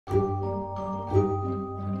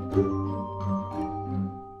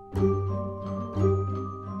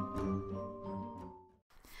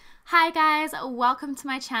Hi guys, welcome to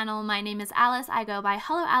my channel. My name is Alice. I go by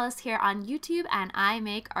HulloAlice here on YouTube and I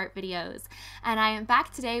make art videos. And I am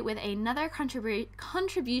back today with another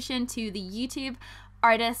contribution to the YouTube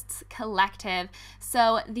Artists Collective.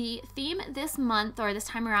 So the theme this month or this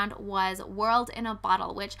time around was World in a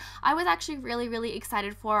Bottle, which I was actually really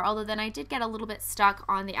excited for, although then I did get a little bit stuck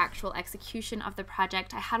on the actual execution of the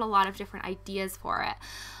project. I had a lot of different ideas for it.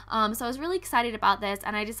 So I was really excited about this,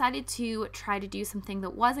 and I decided to try to do something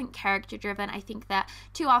that wasn't character driven. I think that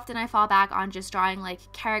too often I fall back on just drawing like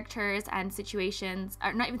characters and situations,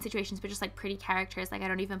 or not even situations, but just like pretty characters. Like I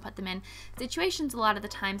don't even put them in situations a lot of the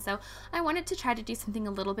time. So I wanted to try to do something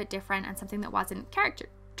a little bit different and something that wasn't character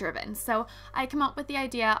driven. So I come up with the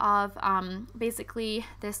idea of basically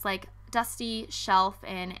this like dusty shelf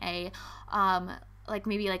in a like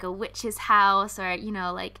maybe like a witch's house, or you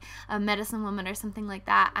know, like a medicine woman or something like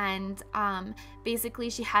that. And basically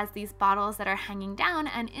she has these bottles that are hanging down,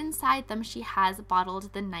 and inside them she has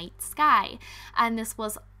bottled the night sky. And this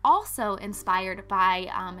was also inspired by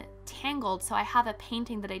Tangled. So I have a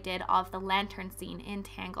painting that I did of the lantern scene in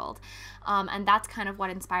Tangled, and that's kind of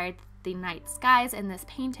what inspired the night skies in this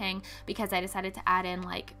painting, because I decided to add in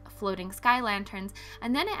like floating sky lanterns,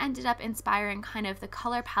 and then it ended up inspiring kind of the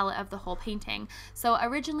color palette of the whole painting. So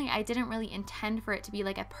originally I didn't really intend for it to be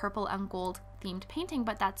like a purple and gold themed painting,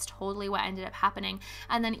 but that's totally what ended up happening.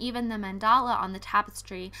 And then even the mandala on the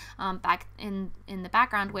tapestry back in the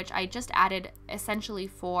background, which I just added essentially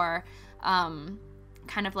for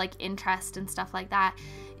kind of like interest and stuff like that,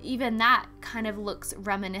 even that kind of looks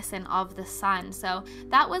reminiscent of the sun. So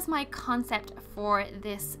that was my concept for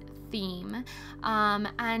this theme.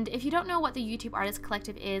 And if you don't know what the YouTube Artists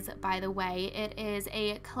Collective is, by the way, it is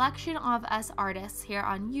a collection of us artists here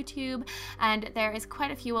on YouTube, and there is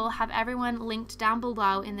quite a few. We'll have everyone linked down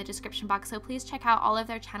below in the description box, so please check out all of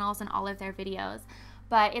their channels and all of their videos.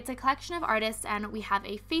 But it's a collection of artists, and we have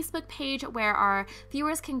a Facebook page where our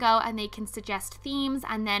viewers can go and they can suggest themes,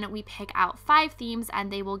 and then we pick out 5 themes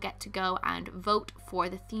and they will get to go and vote for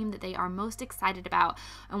the theme that they are most excited about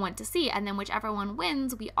and want to see. And then whichever one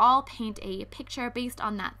wins, we all paint a picture based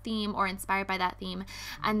on that theme or inspired by that theme,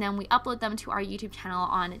 and then we upload them to our YouTube channel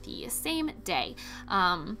on the same day.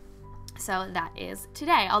 So that is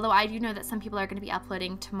today, although I do know that some people are going to be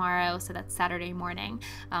uploading tomorrow, so that's Saturday morning.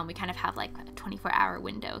 We kind of have like a 24-hour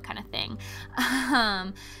window kind of thing.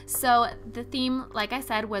 So the theme, like I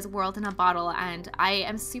said, was World in a Bottle, and I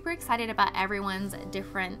am super excited about everyone's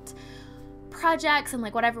different projects and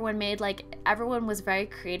like what everyone made. Like everyone was very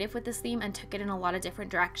creative with this theme and took it in a lot of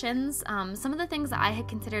different directions. Some of the things that I had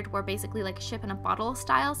considered were basically like ship in a bottle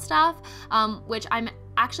style stuff, which I'm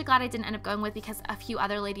actually glad I didn't end up going with, because a few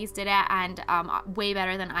other ladies did it, and way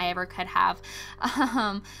better than I ever could have.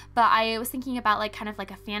 But I was thinking about like kind of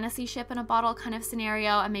like a fantasy ship in a bottle kind of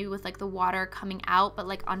scenario, and maybe with like the water coming out but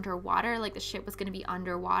like underwater, like the ship was going to be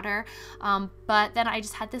underwater. But then I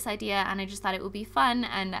just had this idea and I just thought it would be fun,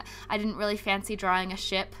 and I didn't really fancy drawing a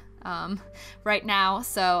ship right now,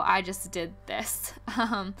 so I just did this.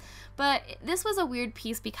 But this was a weird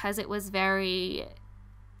piece because it was very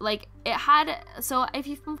like, it had, so if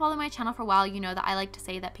you've been following my channel for a while, you know that I like to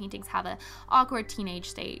say that paintings have an awkward teenage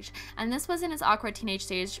stage, and this was in its awkward teenage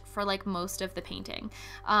stage for like most of the painting.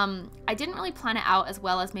 I didn't really plan it out as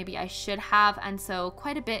well as maybe I should have, and so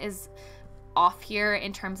quite a bit is off here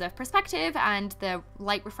in terms of perspective and the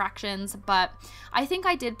light refractions, but I think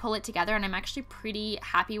I did pull it together, and I'm actually pretty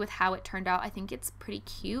happy with how it turned out. I think it's pretty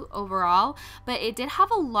cute overall, but it did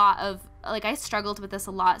have a lot of, like, I struggled with this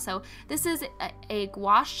a lot. So this is a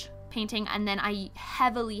gouache painting, and then I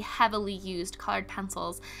heavily used colored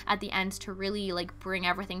pencils at the end to really like bring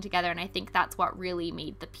everything together, and I think that's what really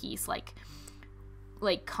made the piece like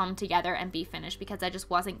come together and be finished, because I just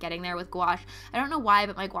wasn't getting there with gouache. I don't know why,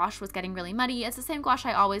 but my gouache was getting really muddy. It's the same gouache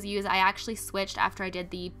I always use. I actually switched after I did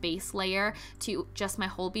the base layer to just my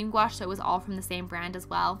whole beam gouache, so it was all from the same brand as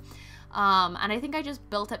well. And I think I just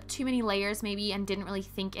built up too many layers maybe and didn't really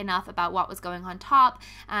think enough about what was going on top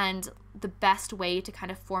and the best way to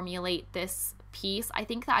kind of formulate this piece. I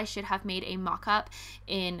think that I should have made a mock-up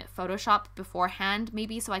in Photoshop beforehand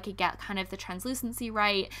maybe, so I could get kind of the translucency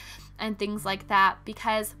right and things like that,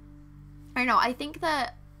 because I don't know, I think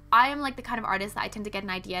that I am like the kind of artist that I tend to get an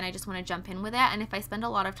idea and I just want to jump in with it, and if I spend a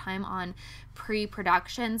lot of time on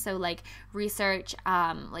pre-production, so like research,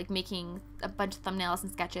 like making a bunch of thumbnails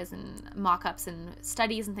and sketches and mock-ups and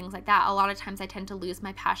studies and things like that, a lot of times I tend to lose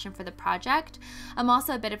my passion for the project. I'm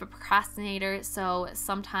also a bit of a procrastinator, so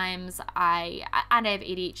sometimes I have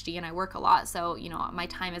ADHD and I work a lot, so you know my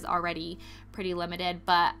time is already pretty limited,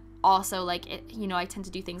 but also like it, you know, I tend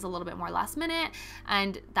to do things a little bit more last minute,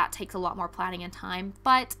 and that takes a lot more planning and time,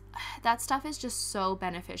 but that stuff is just so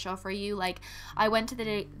beneficial for you. Like I went to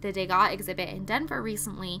the Degas exhibit in Denver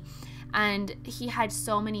recently, and he had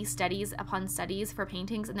so many studies upon studies for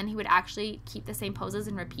paintings, and then he would actually keep the same poses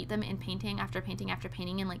and repeat them in painting after painting after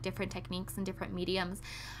painting in like different techniques and different mediums.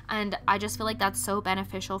 And I just feel like that's so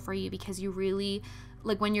beneficial for you, because you really,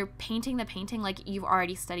 like when you're painting the painting, like you've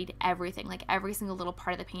already studied everything, like every single little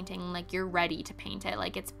part of the painting, like you're ready to paint it.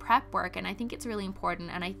 Like it's prep work, and I think it's really important,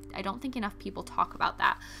 and I don't think enough people talk about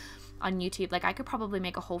that on YouTube. Like I could probably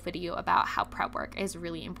make a whole video about how prep work is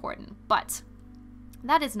really important, but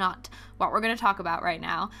that is not what we're going to talk about right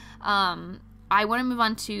now. I want to move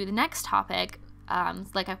on to the next topic.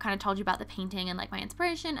 Like I've kind of told you about the painting and like my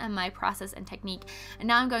inspiration and my process and technique. And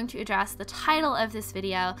now I'm going to address the title of this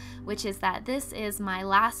video, which is that this is my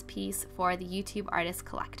last piece for the YouTube Artist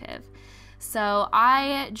Collective. So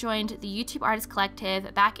I joined the YouTube Artist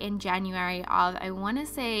Collective back in January of, I want to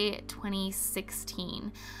say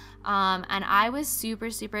 2016. And I was super,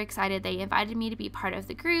 super excited. They invited me to be part of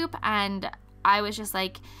the group, and I was just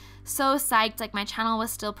like so psyched. Like my channel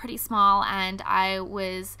was still pretty small, and I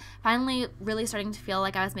was finally really starting to feel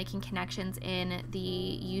like I was making connections in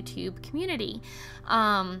the YouTube community.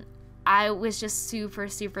 I was just super,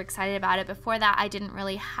 super excited about it. Before that, I didn't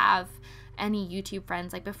really have any YouTube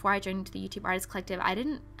friends. Like before I joined the YouTube Artist Collective, I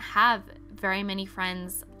didn't have very many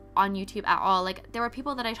friends on YouTube at all. Like there were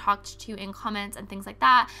people that I talked to in comments and things like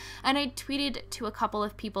that, and I tweeted to a couple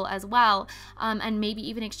of people as well, and maybe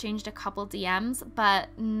even exchanged a couple DMs, but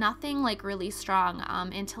nothing like really strong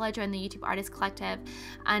until I joined the YouTube Artist Collective,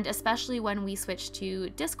 and especially when we switched to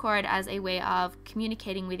Discord as a way of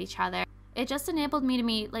communicating with each other. It just enabled me to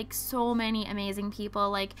meet like so many amazing people.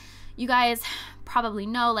 Like you guys probably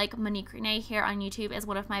know, like Monique Renee here on YouTube is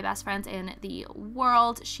one of my best friends in the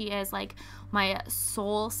world. She is like my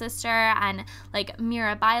soul sister, and like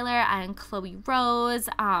Mira Byler and Chloe Rose,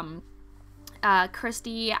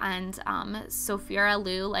 Kirsty and Sophia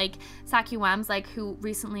Liu, like Saki Wems, like who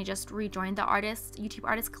recently just rejoined the YouTube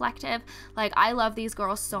Artist Collective. Like I love these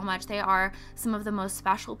girls so much. They are some of the most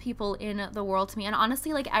special people in the world to me, and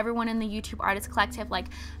honestly like everyone in the YouTube Artist Collective, like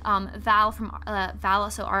Val from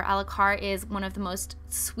so our Alacar is one of the most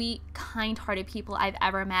sweet, kind-hearted people I've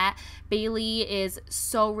ever met. Bailey is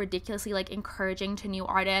so ridiculously like encouraging to new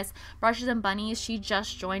artists. Brushes and Bunnies, she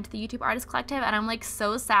just joined the YouTube Artist Collective, and I'm like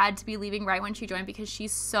so sad to be leaving right when she joined, because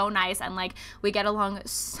she's so nice and like we get along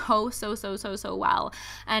so well.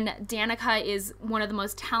 And Danica is one of the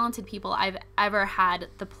most talented people I've ever had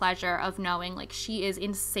the pleasure of knowing. Like she is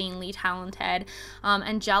insanely talented.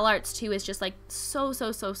 And Gel Arts too is just like so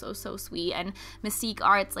sweet. And Mystique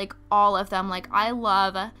Arts, like all of them, like I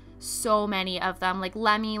love so many of them. Like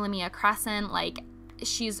Lemia Crescent, like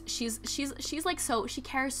she's like, so she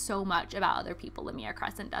cares so much about other people. Lemia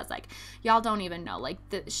Crescent does. Like y'all don't even know, like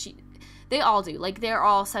they all do. Like they're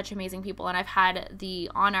all such amazing people, and I've had the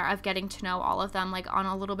honor of getting to know all of them like on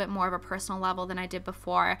a little bit more of a personal level than I did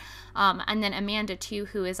before. And then Amanda too,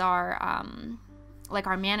 who is our like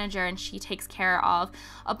our manager, and she takes care of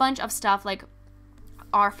a bunch of stuff like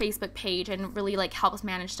our Facebook page and really like helps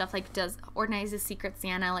manage stuff, like organizes Secret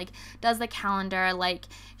Santa, like does the calendar. Like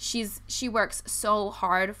she works so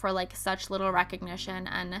hard for like such little recognition.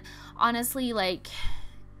 And honestly, like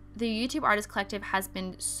the YouTube Artist Collective has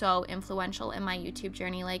been so influential in my YouTube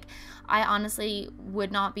journey. Like I honestly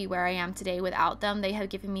would not be where I am today without them. They have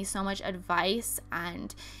given me so much advice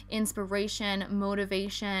and inspiration,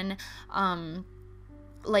 motivation,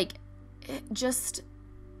 like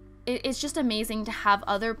it's just amazing to have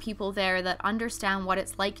other people there that understand what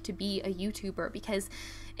it's like to be a YouTuber, because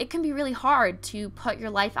it can be really hard to put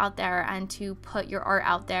your life out there and to put your art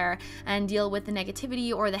out there and deal with the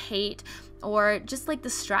negativity or the hate or just like the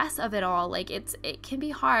stress of it all. Like it can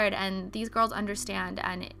be hard, and these girls understand,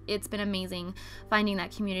 and it's been amazing finding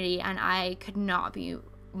that community, and I could not be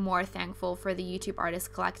more thankful for the YouTube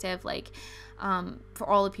Artist Collective, like for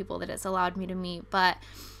all the people that it's allowed me to meet. But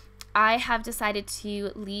I have decided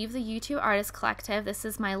to leave the YouTube Artist Collective. This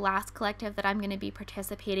is my last collective that I'm going to be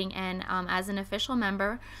participating in as an official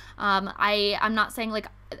member. I'm not saying like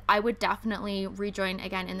I would definitely rejoin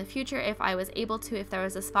again in the future if I was able to. If there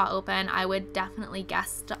was a spot open, I would definitely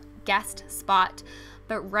guest spot.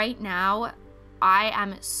 But right now, I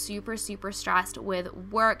am super stressed with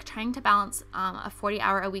work. Trying to balance a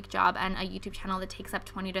 40-hour-a-week job and a YouTube channel that takes up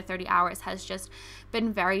 20 to 30 hours has just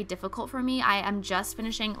been very difficult for me. I am just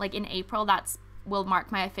finishing, like in April, will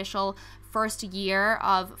mark my official first year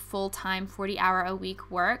of full-time 40-hour-a-week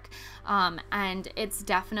work, and it's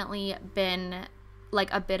definitely been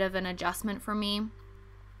like a bit of an adjustment for me.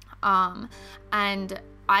 and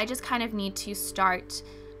I just kind of need to start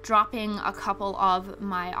dropping a couple of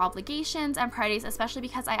my obligations and priorities, especially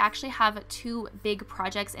because I actually have 2 big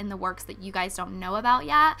projects in the works that you guys don't know about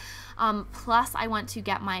yet. Plus I want to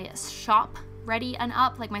get my shop ready and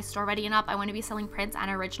up, like my store ready and up. I want to be selling prints and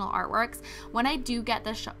original artworks. When I do get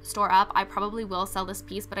the store up, I probably will sell this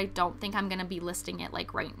piece, but I don't think I'm gonna be listing it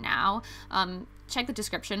like right now. Check the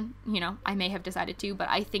description, you know, I may have decided to, but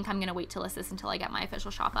I think I'm gonna wait to list this until I get my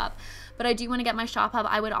official shop up. But I do want to get my shop up.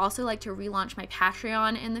 I would also like to relaunch my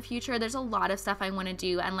Patreon in the future. There's a lot of stuff I want to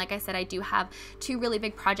do, and like I said, I do have 2 really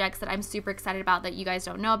big projects that I'm super excited about that you guys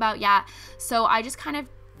don't know about yet. So I just kind of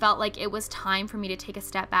felt like it was time for me to take a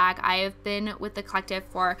step back. I have been with the collective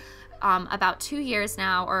for about 2 years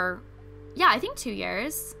now, or yeah, I think 2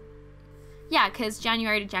 years. Yeah, because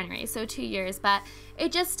January to January, so 2 years, but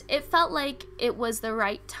it felt like it was the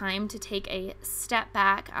right time to take a step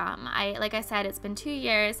back. Like I said, it's been 2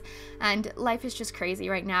 years and life is just crazy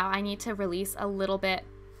right now. I need to release a little bit,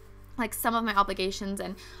 like some of my obligations,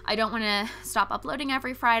 and I don't want to stop uploading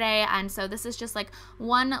every Friday, and so this is just like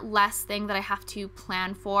one less thing that I have to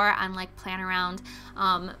plan for and like plan around.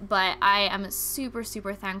 But I am super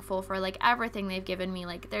thankful for like everything they've given me.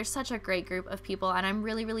 Like there's such a great group of people, and I'm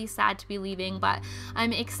really sad to be leaving, but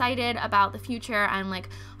I'm excited about the future and like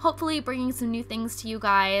hopefully bringing some new things to you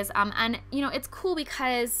guys. And you know, it's cool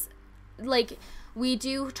because like we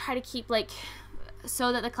do try to keep like,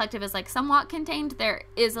 so that the collective is like somewhat contained, there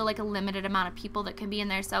is a limited amount of people that can be in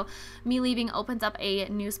there. So me leaving opens up a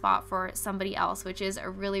new spot for somebody else, which is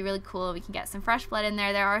really cool. We can get some fresh blood in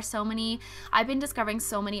there. There are so many, I've been discovering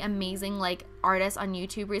so many amazing like artists on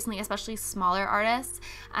YouTube recently, especially smaller artists,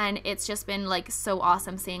 and it's just been like so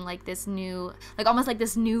awesome seeing like this new, like almost like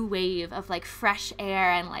this new wave of like fresh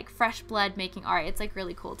air and like fresh blood making art. It's like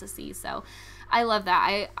really cool to see. So I love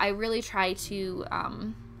that. I really try to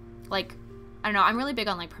like, I don't know, I'm really big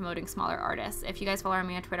on like promoting smaller artists. If you guys follow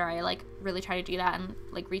me on Twitter, I like really try to do that and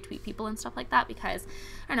like retweet people and stuff like that, because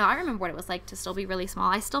I don't know, I remember what it was like to still be really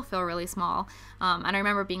small. I still feel really small. And I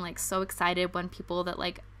remember being like so excited when people that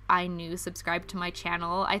like I knew subscribed to my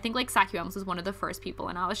channel. I think like Saki Elms was one of the first people,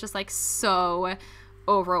 and I was just like so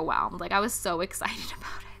overwhelmed. Like I was so excited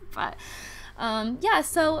about it. But yeah,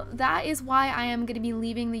 so that is why I am going to be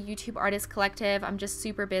leaving the YouTube Artist Collective. I'm just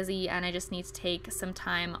super busy and I just need to take some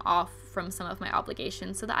time off from some of my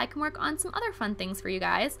obligations so that I can work on some other fun things for you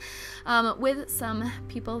guys with some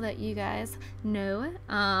people that you guys know.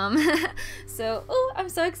 So, oh, I'm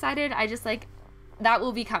so excited. I just like, that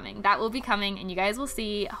will be coming. That will be coming, and you guys will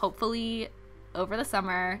see, hopefully over the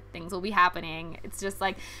summer things will be happening. It's just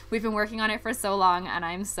like we've been working on it for so long and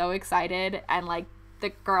I'm so excited, and like the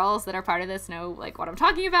girls that are part of this know like what I'm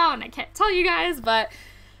talking about, and I can't tell you guys, but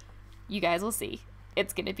you guys will see.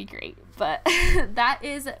 It's gonna be great. But that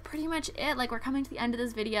is pretty much it. Like, we're coming to the end of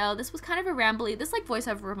this video. This was kind of a rambly, this like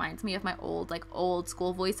voiceover reminds me of my old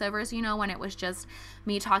school voiceovers, you know, when it was just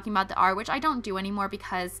me talking about the art, which I don't do anymore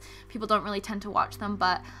because people don't really tend to watch them.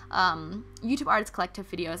 But YouTube Artist Collective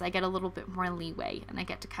videos, I get a little bit more leeway and I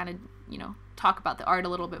get to kind of, you know, talk about the art a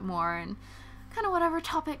little bit more and kind of whatever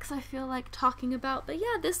topics I feel like talking about. But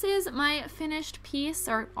yeah, this is my finished piece,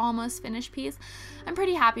 or almost finished piece. I'm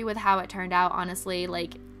pretty happy with how it turned out, honestly.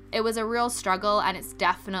 Like, it was a real struggle and it's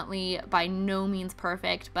definitely by no means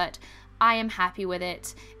perfect, but I am happy with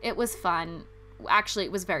it. It was fun. Actually,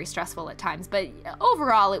 it was very stressful at times, but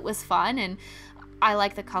overall it was fun, and I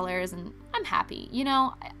like the colors and I'm happy. You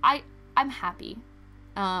know, I'm happy.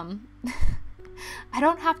 I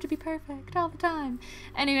don't have to be perfect all the time.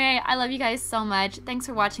 Anyway, I love you guys so much. Thanks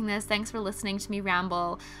for watching this. Thanks for listening to me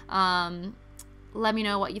ramble. Let me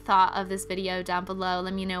know what you thought of this video down below.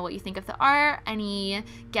 Let me know what you think of the art. Any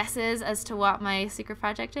guesses as to what my secret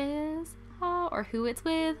project is? Or who it's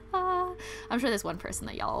with? I'm sure there's one person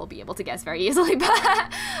that y'all will be able to guess very easily.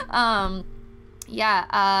 But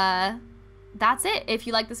yeah, that's it. If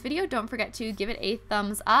you like this video, don't forget to give it a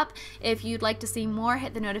thumbs up. If you'd like to see more,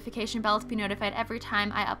 hit the notification bell to be notified every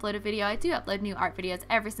time I upload a video. I do upload new art videos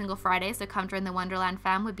every single Friday, so come join the Wonderland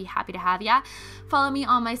fam. Would be happy to have ya. Follow me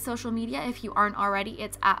on my social media if you aren't already.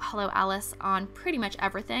 It's at HulloAlice on pretty much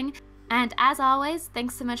everything. And as always,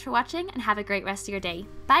 thanks so much for watching and have a great rest of your day.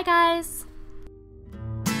 Bye guys!